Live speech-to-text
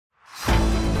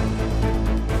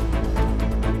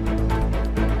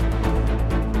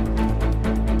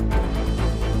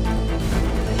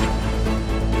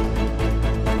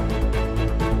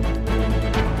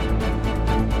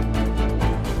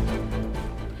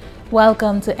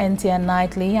Welcome to NTN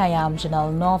Nightly. I am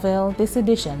Janelle Norville. This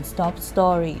edition's top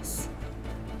stories.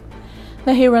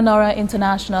 The Hewanorra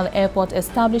International Airport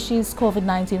establishes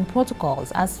COVID-19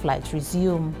 protocols as flights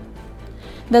resume.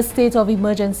 The state of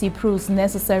emergency proves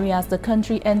necessary as the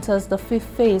country enters the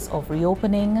fifth phase of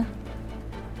reopening.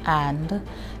 And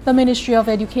the Ministry of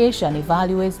Education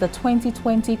evaluates the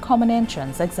 2020 Common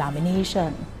Entrance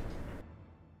examination.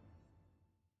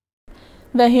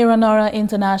 The Hewanorra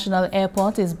International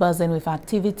Airport is buzzing with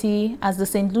activity as the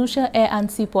St. Lucia Air and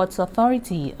Seaports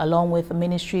Authority, along with the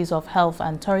Ministries of Health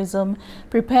and Tourism,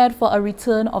 prepared for a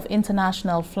return of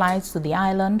international flights to the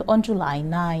island on July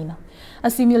 9.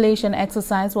 A simulation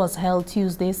exercise was held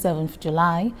Tuesday, 7th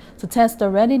July, to test the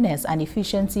readiness and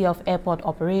efficiency of airport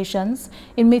operations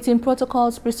in meeting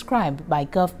protocols prescribed by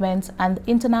government and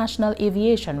international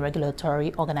aviation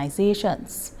regulatory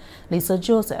organizations. Lisa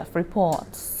Joseph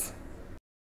reports.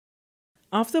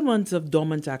 After months of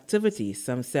dormant activity,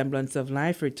 some semblance of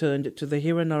life returned to the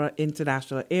Hewanorra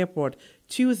International Airport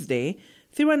Tuesday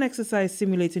through an exercise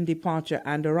simulating departure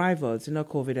and arrivals in a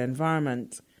COVID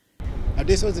environment.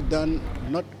 This was done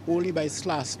not only by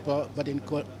SLASPA, but in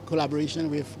collaboration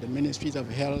with the Ministries of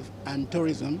Health and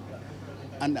Tourism,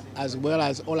 and as well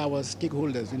as all our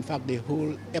stakeholders, in fact the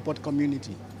whole airport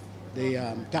community, the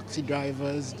taxi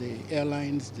drivers, the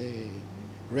airlines, the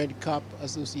Red Cap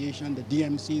Association, the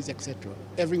DMCs, etc.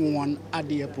 Everyone at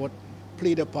the airport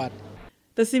played a part.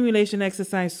 The simulation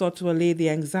exercise sought to allay the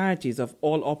anxieties of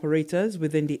all operators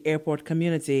within the airport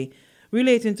community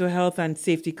relating to health and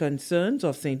safety concerns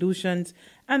of St. Lucians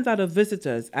and that of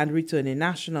visitors and returning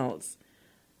nationals.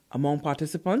 Among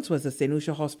participants was the St.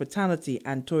 Lucia Hospitality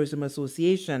and Tourism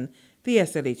Association, the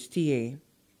SLHTA.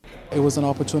 It was an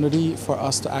opportunity for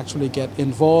us to actually get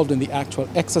involved in the actual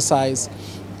exercise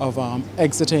of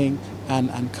exiting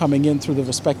and coming in through the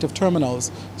respective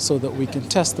terminals so that we can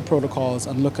test the protocols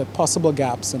and look at possible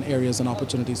gaps and areas and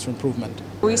opportunities for improvement.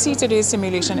 We see today's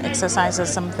simulation exercise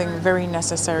as something very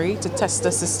necessary to test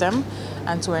the system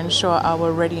and to ensure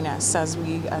our readiness as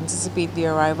we anticipate the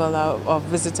arrival of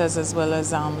visitors as well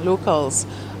as locals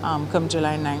come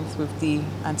July 9th with the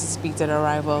anticipated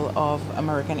arrival of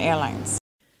American Airlines.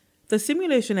 The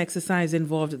simulation exercise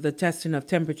involved the testing of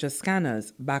temperature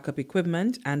scanners, backup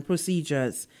equipment, and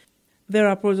procedures. There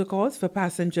are protocols for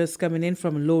passengers coming in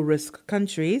from low-risk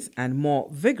countries and more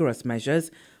vigorous measures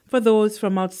for those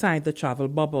from outside the travel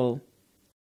bubble.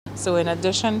 So in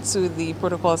addition to the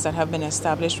protocols that have been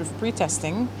established with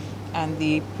pre-testing and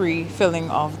the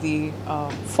pre-filling of the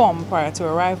form prior to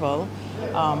arrival,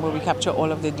 where we capture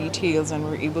all of the details and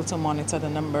we're able to monitor the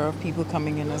number of people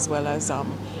coming in as well as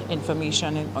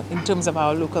information in terms of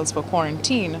our locals for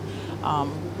quarantine.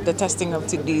 The testing of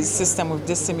today's system with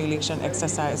this simulation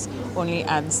exercise only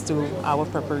adds to our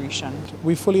preparation.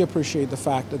 We fully appreciate the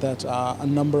fact that a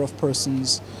number of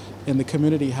persons in the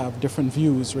community have different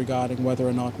views regarding whether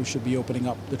or not we should be opening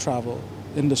up the travel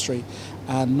industry.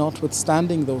 And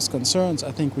notwithstanding those concerns,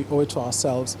 I think we owe it to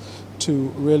ourselves to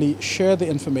really share the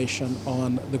information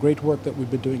on the great work that we've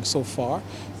been doing so far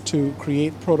to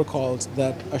create protocols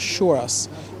that assure us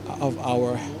of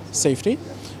our safety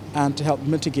and to help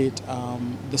mitigate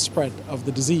the spread of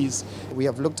the disease. We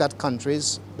have looked at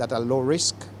countries that are low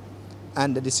risk,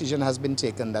 and the decision has been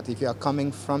taken that if you are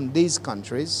coming from these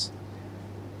countries,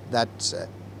 that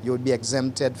you would be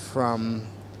exempted from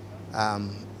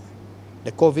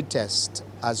the COVID test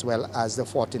as well as the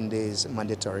 14 days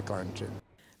mandatory quarantine.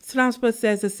 SLASPA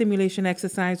says the simulation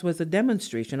exercise was a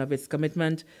demonstration of its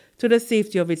commitment to the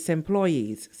safety of its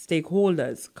employees,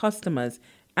 stakeholders, customers,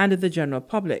 and the general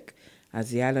public as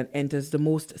the island enters the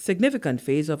most significant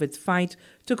phase of its fight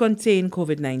to contain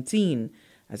COVID-19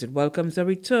 as it welcomes a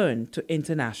return to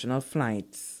international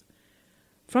flights.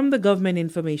 From the Government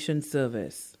Information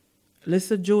Service,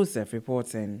 Lisa Joseph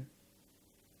reporting.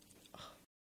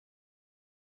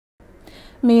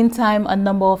 Meantime, a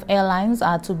number of airlines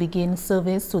are to begin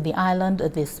service to the island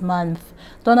this month.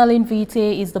 Donalyn Vite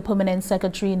is the Permanent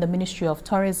Secretary in the Ministry of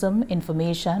Tourism,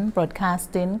 Information,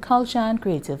 Broadcasting, Culture and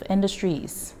Creative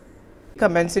Industries.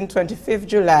 Commencing 25th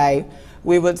July,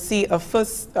 we will see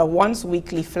a once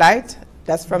weekly flight,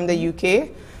 that's from the UK.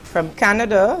 From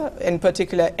Canada, in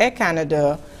particular Air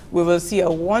Canada, we will see a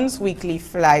once weekly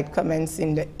flight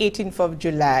commencing the 18th of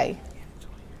July.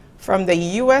 From the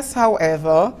US,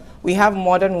 however, we have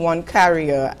more than one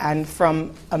carrier, and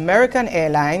from American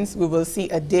Airlines, we will see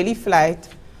a daily flight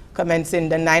commencing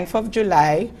the 9th of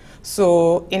July.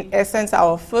 So in essence,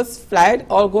 our first flight,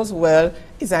 all goes well,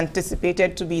 is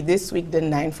anticipated to be this week, the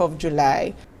 9th of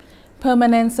July.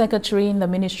 Permanent Secretary in the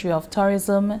Ministry of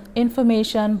Tourism,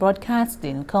 Information,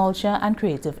 Broadcasting, Culture and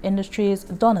Creative Industries,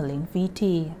 Donalyn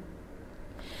Vite.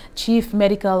 Chief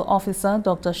Medical Officer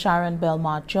Dr. Sharon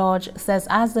Belmar-George says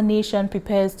as the nation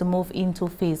prepares to move into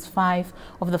Phase 5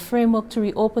 of the framework to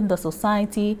reopen the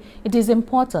society, it is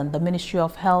important the Ministry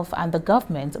of Health and the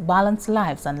government balance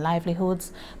lives and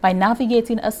livelihoods by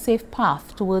navigating a safe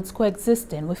path towards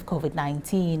coexisting with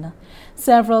COVID-19.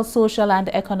 Several social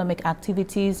and economic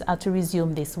activities are to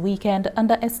resume this weekend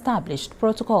under established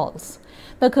protocols.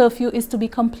 The curfew is to be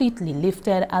completely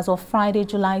lifted as of Friday,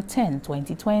 July 10,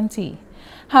 2020.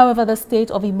 However, the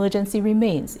state of emergency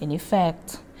remains in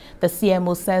effect. The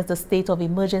CMO says the state of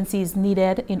emergency is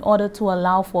needed in order to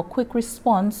allow for quick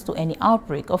response to any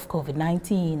outbreak of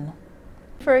COVID-19.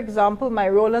 For example, my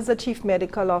role as a Chief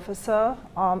Medical Officer,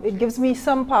 it gives me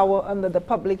some power under the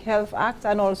Public Health Act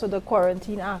and also the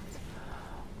Quarantine Act.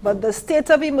 But the state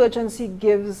of emergency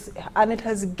gives, and it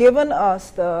has given us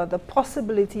the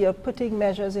possibility of putting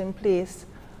measures in place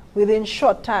within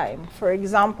short time. For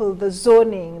example, the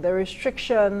zoning, the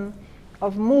restriction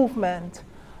of movement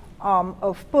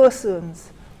of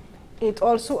persons. It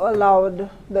also allowed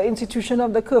the institution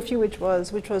of the curfew, which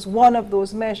was one of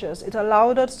those measures. It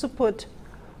allowed us to put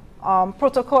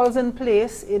protocols in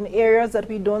place in areas that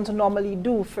we don't normally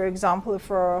do, for example,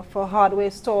 for hardware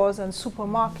stores and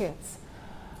supermarkets.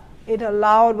 It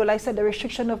allowed, well, I said the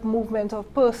restriction of movement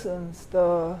of persons,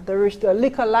 the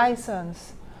liquor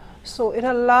license. So it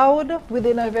allowed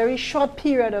within a very short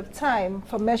period of time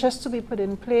for measures to be put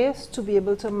in place to be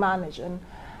able to manage. And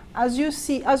as you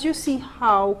see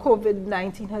how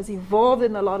COVID-19 has evolved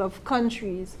in a lot of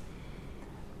countries,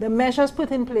 the measures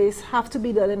put in place have to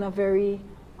be done in a very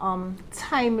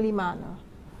timely manner.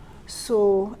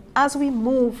 So as we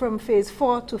move from Phase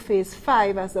 4 to Phase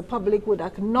 5, as the public would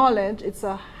acknowledge, it's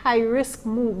a high-risk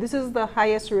move. This is the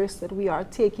highest risk that we are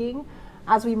taking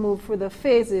as we move through the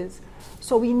phases.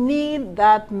 So we need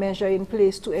that measure in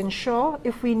place to ensure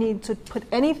if we need to put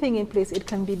anything in place, it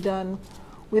can be done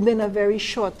within a very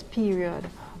short period.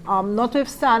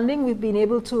 Notwithstanding, we've been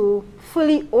able to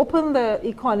fully open the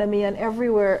economy and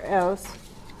everywhere else,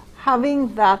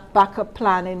 having that backup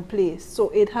plan in place. So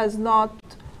it has not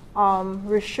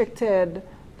restricted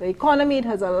the economy. It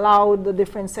has allowed the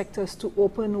different sectors to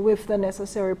open with the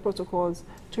necessary protocols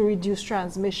to reduce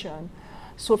transmission.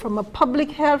 So from a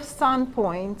public health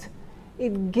standpoint,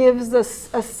 it gives us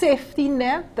a safety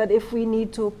net that if we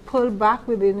need to pull back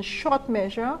within short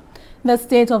measure. The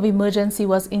state of emergency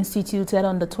was instituted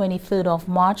on the 23rd of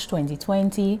March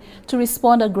 2020 to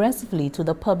respond aggressively to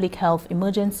the public health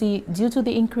emergency due to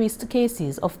the increased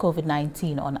cases of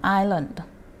COVID-19 on island.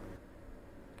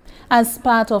 As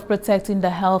part of protecting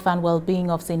the health and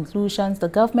well-being of St. Lucians, the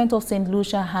government of St.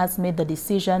 Lucia has made the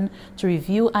decision to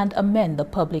review and amend the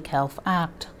Public Health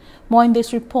Act. More in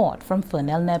this report from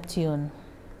Fernell Neptune.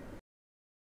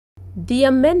 The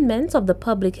amendment of the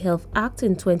Public Health Act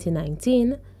in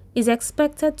 2019 is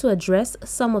expected to address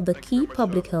some of the key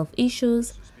public health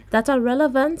issues that are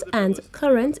relevant and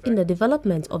current in the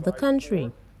development of the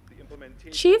country.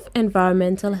 Chief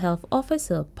Environmental Health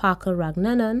Officer Parker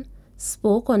Ragnanan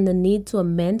spoke on the need to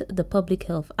amend the Public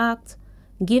Health Act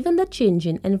given the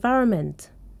changing environment.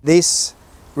 This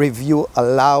review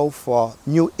allows for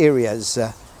new areas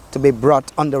to be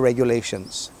brought under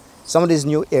regulations. Some of these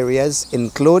new areas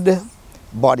include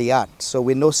body art. So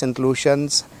we know St.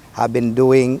 Lucians have been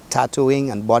doing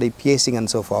tattooing and body piercing and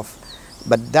so forth,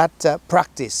 but that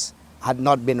practice had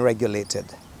not been regulated.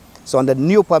 So on the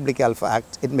new Public Health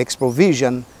Act, it makes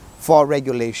provision for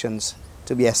regulations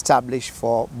to be established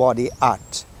for body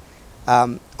art.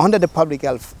 Under the Public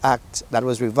Health Act that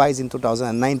was revised in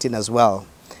 2019 as well,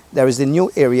 there is a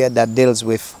new area that deals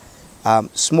with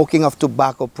smoking of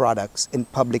tobacco products in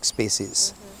public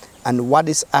spaces. And what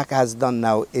this act has done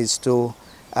now is to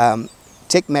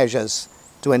take measures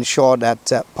to ensure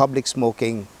that public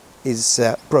smoking is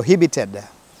prohibited,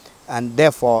 and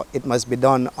therefore it must be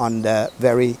done under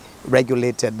very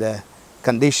regulated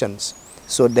conditions.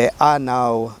 So there are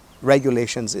now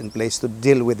regulations in place to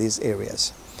deal with these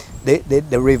areas.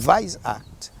 The revised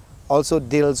act also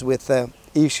deals with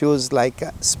issues like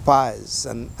spas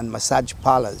and massage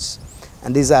parlors,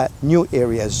 and these are new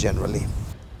areas generally.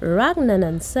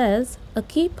 Ragnanan says a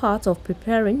key part of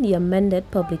preparing the amended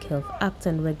Public Health Act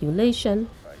and regulation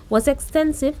was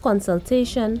extensive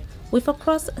consultation with a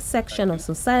cross-section of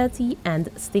society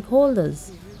and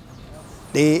stakeholders.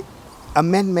 The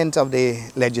amendment of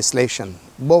the legislation,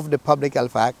 both the Public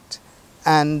Health Act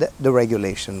and the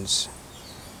regulations,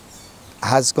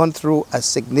 has gone through a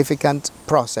significant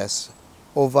process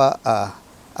over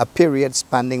a period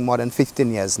spanning more than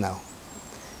 15 years now.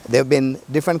 There have been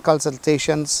different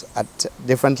consultations at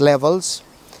different levels,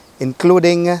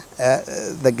 including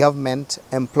the government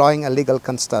employing a legal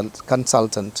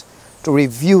consultant to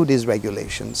review these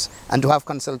regulations and to have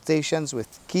consultations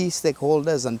with key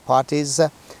stakeholders and parties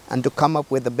and to come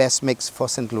up with the best mix for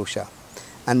St. Lucia.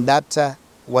 And that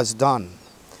was done.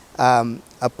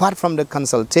 Apart from the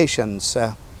consultations,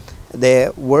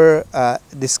 there were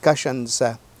discussions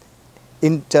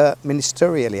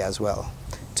interministerially as well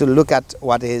to look at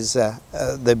what is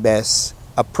the best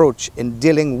approach in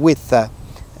dealing with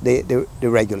the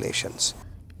regulations.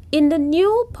 In the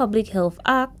new Public Health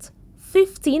Act,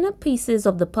 15 pieces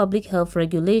of the public health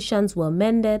regulations were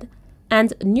amended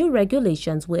and new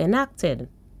regulations were enacted.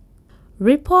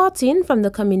 Reporting from the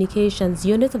Communications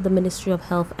Unit of the Ministry of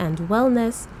Health and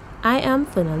Wellness, I am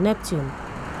Fernal Neptune.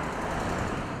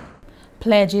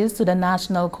 Pledges to the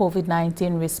National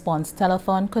COVID-19 Response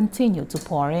Telethon continue to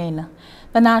pour in.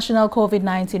 The National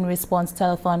COVID-19 Response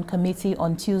Telethon Committee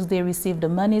on Tuesday received the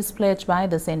monies pledged by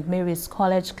the St. Mary's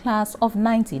College class of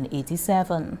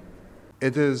 1987.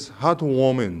 It is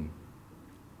heartwarming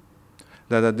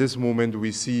that at this moment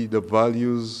we see the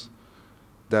values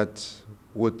that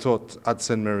were taught at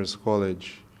St. Mary's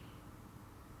College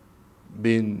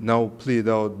being now played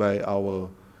out by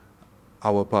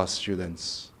our past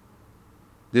students.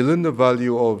 They learn the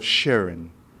value of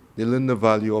sharing. They learn the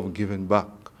value of giving back.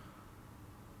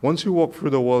 Once you walk through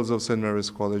the walls of St.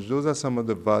 Mary's College, those are some of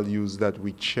the values that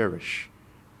we cherish.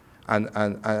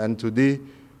 And today,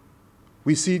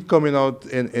 we see it coming out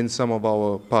in some of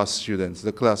our past students,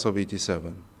 the class of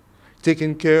 87,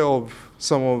 taking care of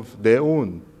some of their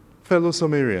own fellow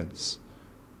Sumerians,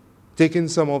 taking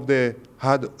some of their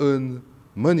hard-earned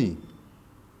money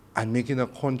and making a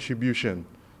contribution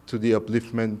to the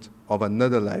upliftment of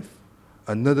another life,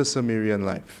 another Sumerian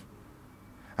life.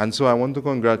 And so I want to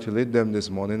congratulate them this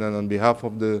morning, and on behalf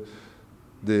of the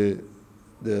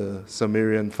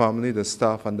Sumerian family, the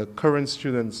staff, and the current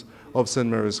students of St.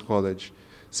 Mary's College,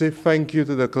 say thank you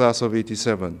to the class of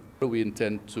 87. We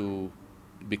intend to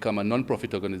become a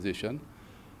non-profit organization,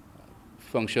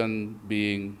 function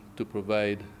being to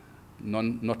provide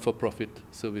not-for-profit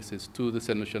services to the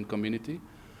St. Lucian community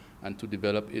and to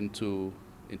develop into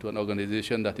an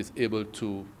organization that is able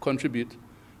to contribute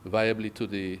viably to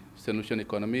the St. Lucian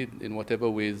economy in whatever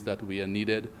ways that we are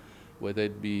needed, whether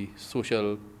it be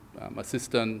social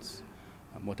assistance,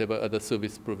 whatever other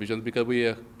service provisions, because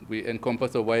we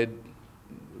encompass a wide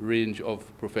range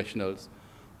of professionals,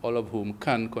 all of whom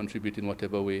can contribute in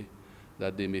whatever way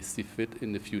that they may see fit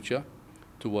in the future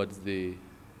towards the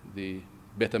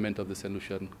betterment of the St.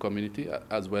 Lucian community,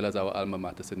 as well as our alma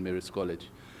mater, St. Mary's College.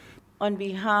 On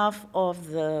behalf of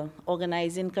the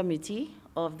organizing committee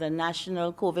of the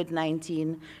National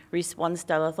COVID-19 Response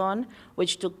Telethon,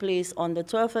 which took place on the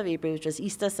 12th of April, which was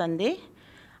Easter Sunday,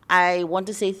 I want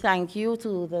to say thank you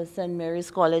to the St. Mary's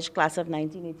College class of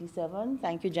 1987.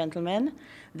 Thank you, gentlemen.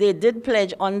 They did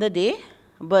pledge on the day,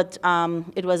 but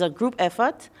it was a group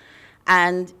effort,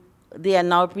 and they are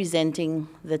now presenting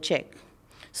the check.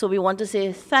 So we want to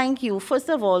say thank you, first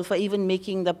of all, for even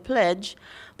making the pledge,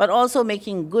 but also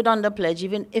making good on the pledge,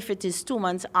 even if it is 2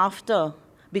 months after,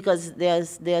 because there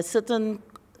are certain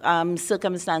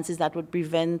circumstances that would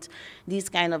prevent these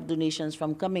kind of donations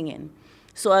from coming in.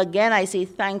 So again, I say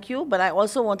thank you, but I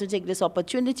also want to take this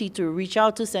opportunity to reach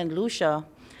out to St. Lucia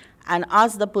and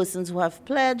ask the persons who have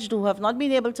pledged, who have not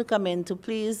been able to come in, to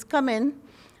please come in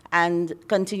and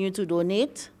continue to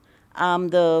donate.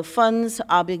 The funds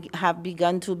have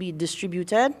begun to be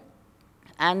distributed,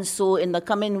 and so in the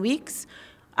coming weeks,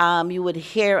 you would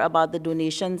hear about the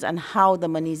donations and how the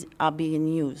monies are being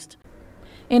used.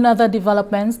 In other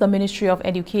developments, the Ministry of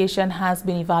Education has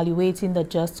been evaluating the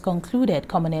just concluded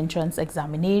Common Entrance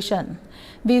examination.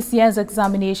 This year's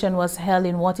examination was held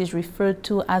in what is referred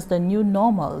to as the new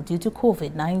normal due to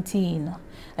COVID-19.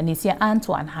 Anicia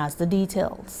Antoine has the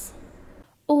details.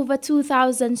 Over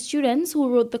 2,000 students who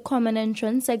wrote the Common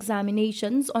Entrance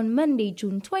examinations on Monday,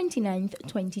 June 29,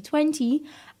 2020,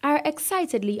 are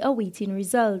excitedly awaiting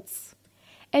results.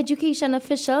 Education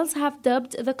officials have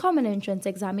dubbed the Common Entrance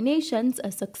examinations a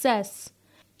success.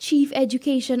 Chief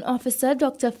Education Officer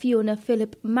Dr. Fiona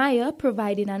Philip Meyer,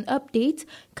 providing an update,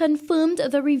 confirmed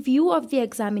the review of the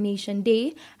examination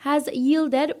day has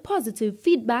yielded positive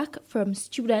feedback from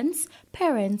students,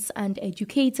 parents, and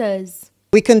educators.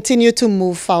 We continue to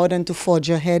move forward and to forge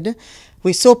ahead.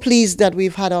 We're so pleased that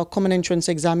we've had our Common Entrance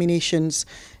examinations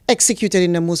executed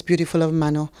in the most beautiful of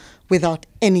manner without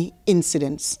any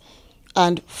incidents.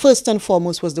 And first and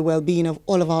foremost was the well-being of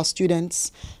all of our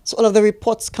students. So all of the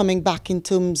reports coming back in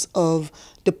terms of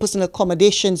the personal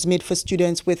accommodations made for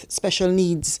students with special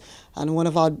needs and one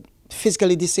of our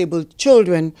physically disabled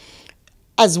children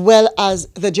as well as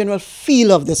the general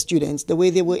feel of the students, the way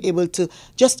they were able to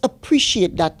just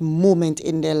appreciate that moment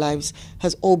in their lives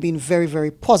has all been very,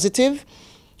 very positive.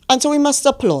 And so we must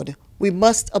applaud. We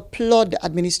must applaud the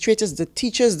administrators, the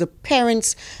teachers, the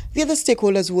parents, the other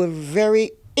stakeholders who were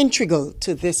very integral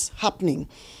to this happening.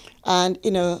 And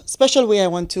in a special way, I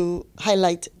want to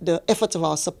highlight the efforts of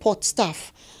our support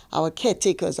staff, our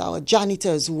caretakers, our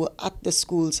janitors who were at the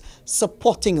schools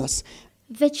supporting us.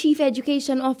 The Chief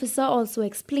Education Officer also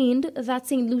explained that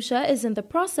St. Lucia is in the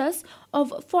process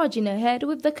of forging ahead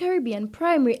with the Caribbean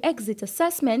Primary Exit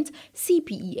Assessment,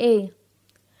 CPEA.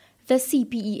 The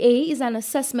CPEA is an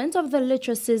assessment of the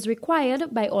literacies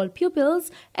required by all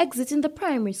pupils exiting the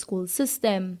primary school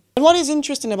system. And what is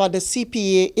interesting about the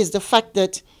CPEA is the fact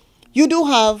that you do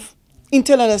have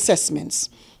internal assessments.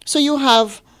 So you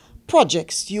have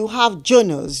projects, you have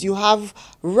journals, you have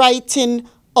writing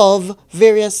of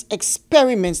various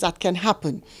experiments that can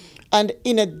happen. And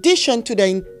in addition to the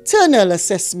internal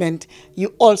assessment,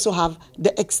 you also have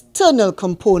the external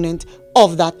component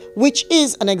of that, which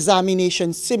is an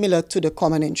examination similar to the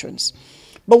common entrance.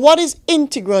 But what is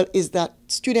integral is that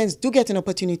students do get an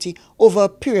opportunity over a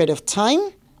period of time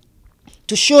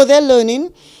to show their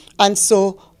learning. And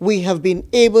so we have been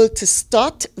able to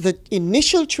start the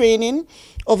initial training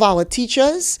of our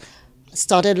teachers.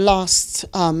 Started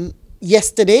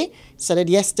yesterday.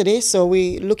 So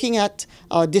we're looking at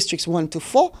our districts 1 to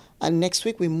 4, and next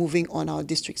week we're moving on our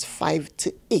districts 5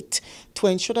 to 8 to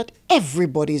ensure that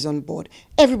everybody's on board.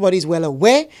 Everybody's well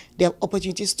aware. They have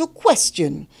opportunities to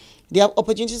question. They have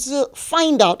opportunities to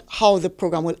find out how the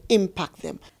program will impact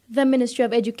them. The Ministry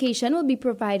of Education will be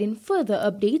providing further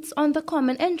updates on the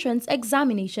Common Entrance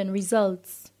examination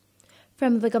results.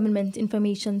 From the Government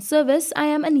Information Service, I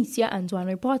am Anicia Antoine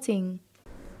reporting.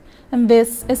 And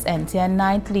this is NTN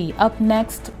Nightly. Up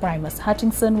next, Primus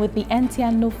Hutchinson with the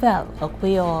NTN Nouvelle, a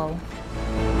Creole.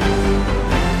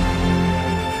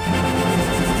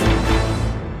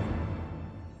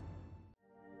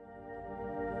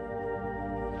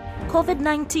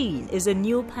 COVID-19 is a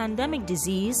new pandemic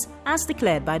disease as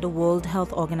declared by the World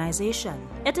Health Organization.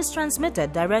 It is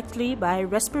transmitted directly by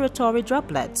respiratory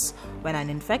droplets when an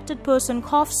infected person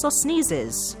coughs or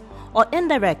sneezes, or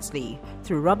indirectly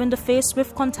through rubbing the face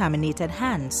with contaminated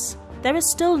hands. There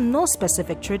is still no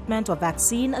specific treatment or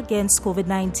vaccine against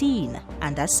COVID-19,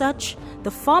 and as such,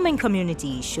 the farming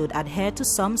community should adhere to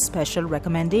some special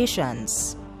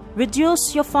recommendations.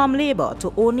 Reduce your farm labor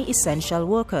to only essential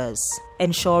workers.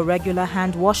 Ensure regular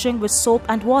hand washing with soap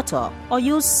and water, or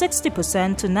use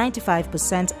 60% to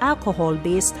 95%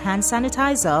 alcohol-based hand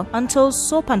sanitizer until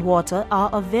soap and water are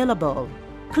available.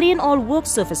 Clean all work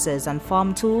surfaces and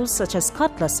farm tools such as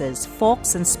cutlasses,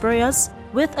 forks and sprayers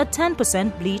with a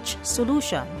 10% bleach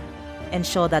solution.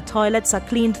 Ensure that toilets are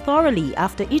cleaned thoroughly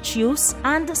after each use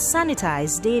and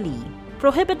sanitized daily.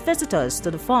 Prohibit visitors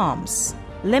to the farms.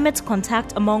 Limit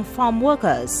contact among farm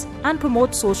workers and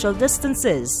promote social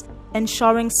distances,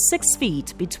 ensuring 6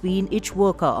 feet between each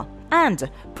worker,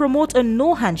 and promote a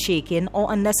no handshaking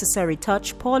or unnecessary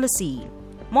touch policy.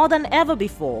 More than ever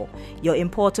before, your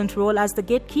important role as the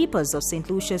gatekeepers of St.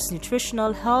 Lucia's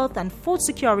nutritional health and food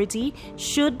security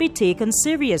should be taken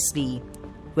seriously.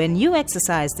 When you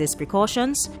exercise these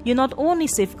precautions, you not only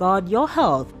safeguard your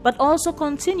health, but also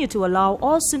continue to allow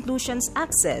all St. Lucians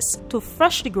access to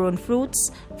freshly grown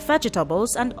fruits,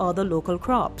 vegetables, and other local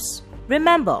crops.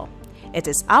 Remember, it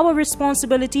is our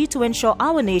responsibility to ensure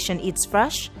our nation eats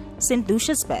fresh, St.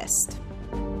 Lucia's best.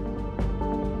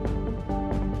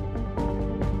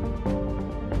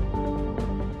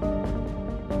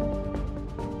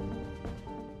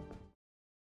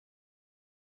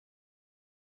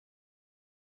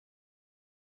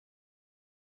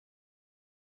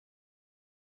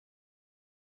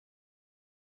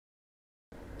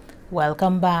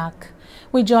 Welcome back.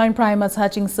 We join Primus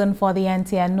Hutchinson for the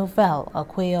NTN Nouvelle, a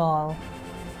Creole.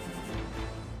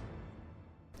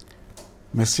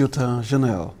 Monsieur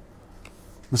Janelle,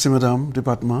 Monsieur Madame,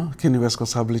 département qui est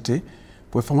responsabilité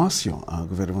pour formation en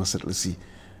gouvernement cette ici,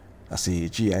 à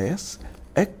GIS,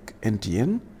 et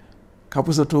NTN,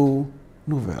 Capuzato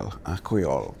Nouvelle, en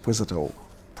Creole, President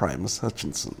Primus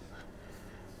Hutchinson.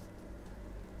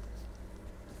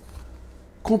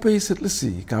 Comme pays cette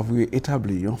ici, car vous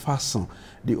établi une façon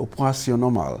d'opération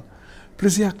normale,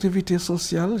 plusieurs activités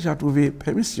sociales, j'ai trouvé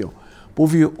permission pour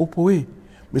vous opérer,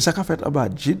 mais ça a fait à bas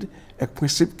JID et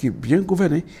principe qui bien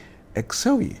gouverné et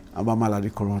sérieux à bas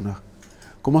maladie corona.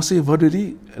 Commencé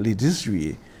vendredi, le 10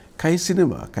 juillet, Caille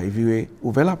Cinéma, Caille Vieux,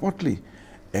 ouvert la porte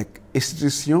et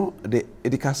institution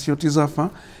d'éducation des enfants,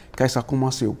 Caille ça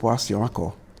commencé opération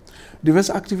encore.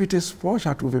 Diverses activités sport,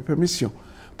 j'ai trouvé permission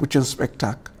pour un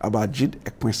spectacle à Badjid et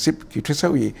principe qui est très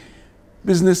sérieux.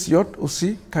 Business yacht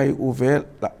aussi qui est ouvert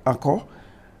encore,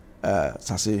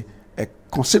 ça c'est le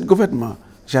conseil de gouvernement,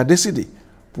 j'ai décidé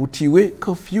pour tirer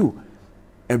curfew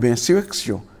et bien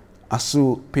insurrection à ce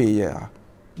pays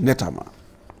nettement.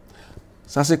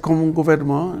 Ça c'est comme un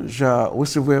gouvernement, j'ai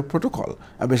reçu un protocole,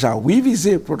 j'ai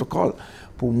révisé le protocole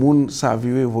pour moun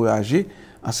savourer voyager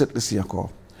à cette liste encore.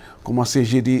 Commencé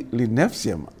jeudi le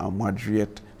 9e en mois de juillet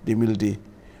 2002.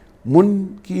 Moun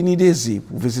qui ni désir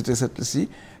pour visiter cette liste,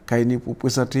 qui pour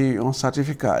présenter un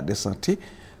certificat de santé,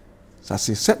 ça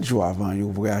c'est 7 jours avant de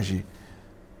voyager.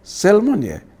 Seulement,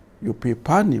 vous ne pouvez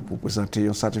pas pour présenter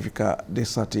un certificat de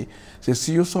santé. C'est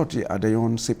si vous sortez à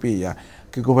ces pays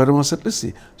que le gouvernement cette liste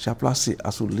a placé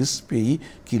à sur liste pays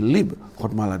qui est libre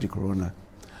contre la maladie corona.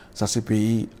 Ça c'est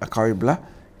pays à Caraïbes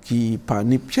qui pas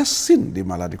ni pièce de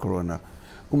maladie corona.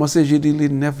 Commencé jeudi le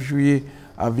 9 juillet,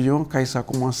 avion qui a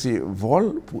commencé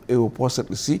vol pour l'aéroport cette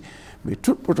liste, mais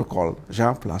tout protocole j'ai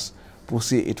en place pour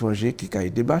ces étrangers qui ont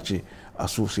débattu à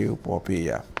sur ces aéroports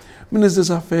pays. Le ministre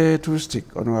des Affaires touristiques,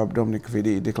 honorable Dominique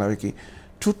Védé, déclaré que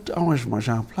tout arrangement est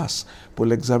en place pour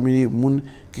l'examiner les gens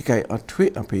qui ont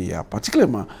entré en pays,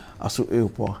 particulièrement à ce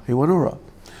aéroport Hewanorra.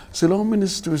 Selon le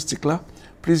ministre touristique,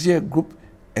 plusieurs groupes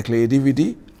avec les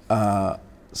individus à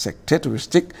secteur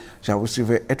touristique ont reçu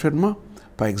un traitement,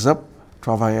 par exemple,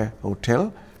 travailleurs hôtel,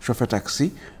 chauffeur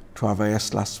taxi, travailleurs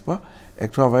slaspa et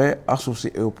travailleurs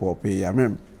associés au pays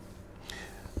même.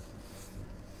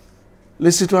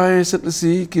 Les citoyens cette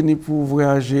qui n'y peuvent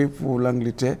voyager pour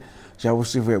l'Angleterre, j'ai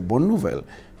reçu une bonne nouvelle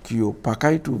qui n'ont pas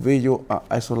trouvé en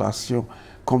isolation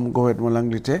comme le gouvernement de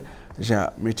l'Angleterre. J'ai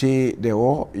mis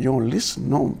dehors une liste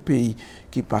non pays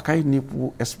qui pas ni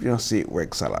pour expériencer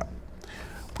avec ça.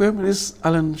 Le Premier ministre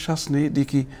Alan Chasney dit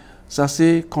que ça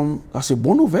c'est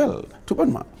bonne nouvelle tout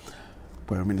bonnement.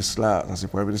 Le Premier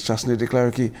ministre Chasney déclare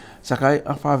que ça est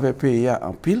en faveur pays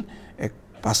en pile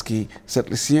parce que cette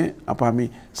liste a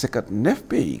parmi 59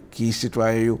 pays qui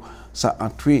citoyens sont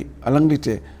entrés à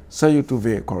l'Angleterre sans y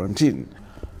trouver quarantaine.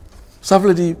 Ça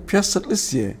veut dire que cette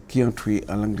liste qui est entrée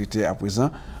à l'Angleterre à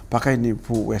présent pas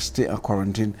pour rester en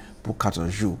quarantaine pour 14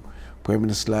 jours. Le Premier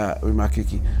ministre a remarqué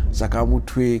que ça a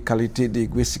montré la qualité des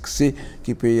gros succès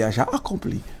que le pays a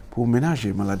accompli pour ménager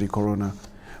la maladie corona.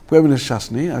 Le Premier ministre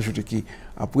Chasney a ajouté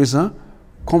qu'à présent,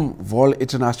 comme vol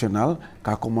international qui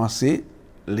a commencé,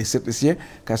 les citoyens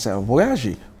qui ont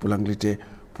voyagé pour l'Angleterre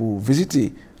pour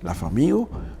visiter la famille,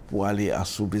 pour aller à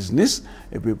son business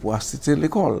et puis pour assister à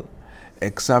l'école.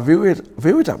 Et ça,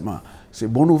 véritablement, c'est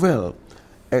une bonne nouvelle.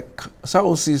 Et ça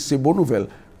aussi, c'est une bonne nouvelle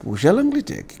pour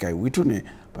l'Angleterre qui a retourné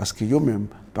parce qu'ils même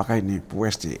pas pour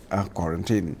rester en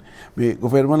quarantaine. Mais le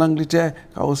gouvernement de l'Angleterre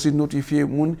a aussi notifié les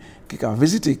gens qui ont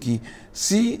visité qui,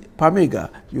 si pas méga,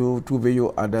 ils ont trouvé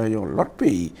dans l'autre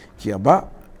pays qui a bas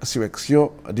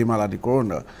sélection des maladies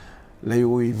corona, là ils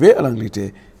arrivent à l'Angleterre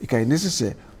et qu'il est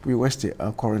nécessaire pour rester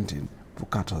en quarantaine pour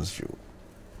 14 jours.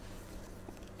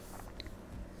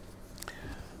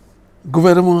 Le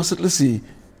gouvernement cette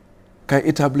a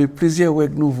établi plusieurs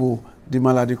règles nouveaux des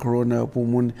maladies corona pour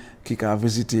les gens qui ont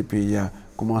visité le pays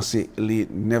commencé le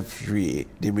 9 juillet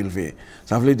 2020.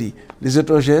 Ça veut dire les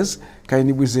étrangers qui ont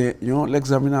besoin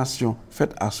l'examination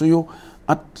faite à ce jour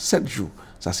en 7 jours.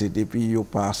 Ça c'est depuis qu'ils n'ont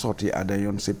pas sorti à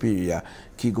ces pays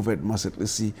qui le gouvernement cette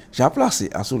liste j'ai placé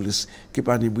à ce liste qui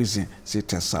pas besoin ces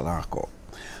tests là encore.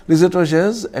 Les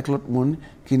étrangers et l'autre monde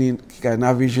qui a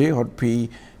navigué dans pays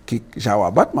qui a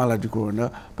battu maladie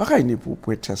corona pas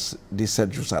pour test de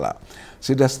 7 jours là.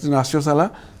 Ces destinations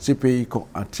là, c'est pays comme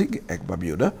Antigua et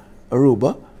Barbuda,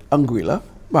 Aruba, Anguilla,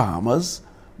 Bahamas,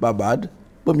 Barbade,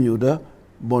 Bermuda,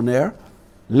 Bonaire,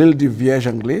 l'île du Vierge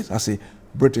anglais, ça c'est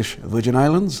British Virgin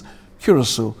Islands,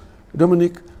 Curacao,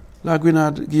 Dominique, la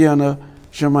Grenade, Guyana,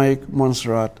 Jamaïque,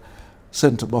 Montserrat,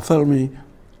 Saint Barthélemy,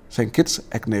 Saint Kitts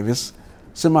et Nevis,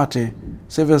 Saint-Martin,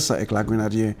 Saint-Vincent et la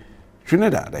Grenadier,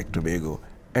 Trinidad et Tobago,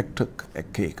 et Turk et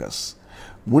Caicos.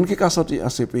 Les gens qui sont sortis à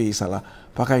ces pays là,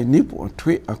 pas ni pour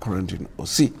entrer en quarantaine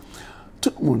aussi.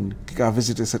 Tout le monde qui a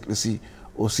visité cette liste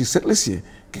aussi cette liste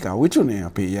qui a retourné en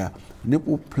pays ni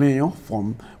pour plein une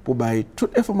forme pour bailler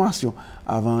toute information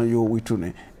avant de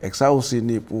retourner. Et ça aussi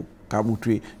ni pour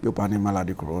montrer qu'il n'y a pas de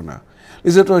maladie corona.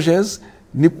 Les étrangers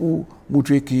ni pour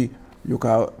montrer qu'ils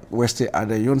ont resté à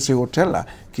des hôtels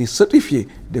qui sont certifiés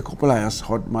de compliance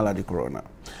de maladie corona.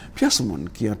 Puis il y a ce monde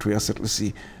qui a entré à cette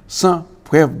liste sans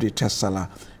preuve de test là,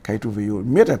 qui a trouvé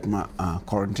immédiatement en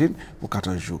quarantaine pour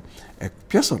 14 jours. Et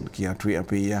personne qui a entré en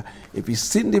pays et puis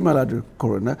signe de maladie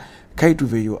corona, qui a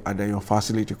trouvé à une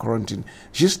facilité quarantaine,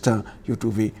 juste temps, il a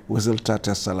trouvé résultat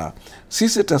test là. Si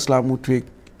ce test là montre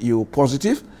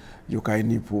positif, yo ka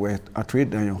ni pour entrer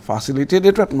dans une facilité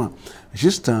de traitement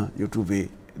juste yo trouver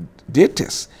des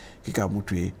tests qui ka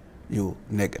montrer yo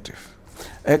négatif.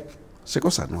 Et c'est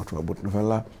comme ça notre bonne nouvelle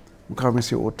là. Je vous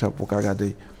remercie autant pour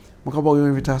regarder. Je vous avoir une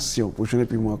invitation pour jeune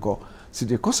puis moi encore si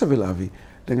de conserver la vie,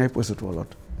 d'engager pour cette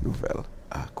autre nouvelle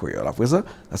à Koyo. La présent,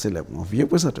 c'est le mon vieux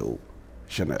présentateur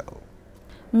Chanel.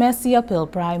 Merci Apil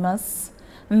Primus.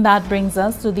 And that brings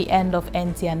us to the end of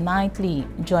NTN Nightly.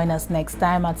 Join us next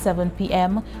time at 7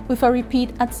 p.m. with a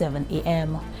repeat at 7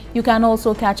 a.m. You can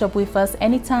also catch up with us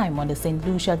anytime on the St.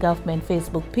 Lucia Government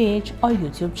Facebook page or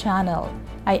YouTube channel.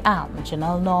 I am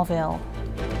Janelle Norville.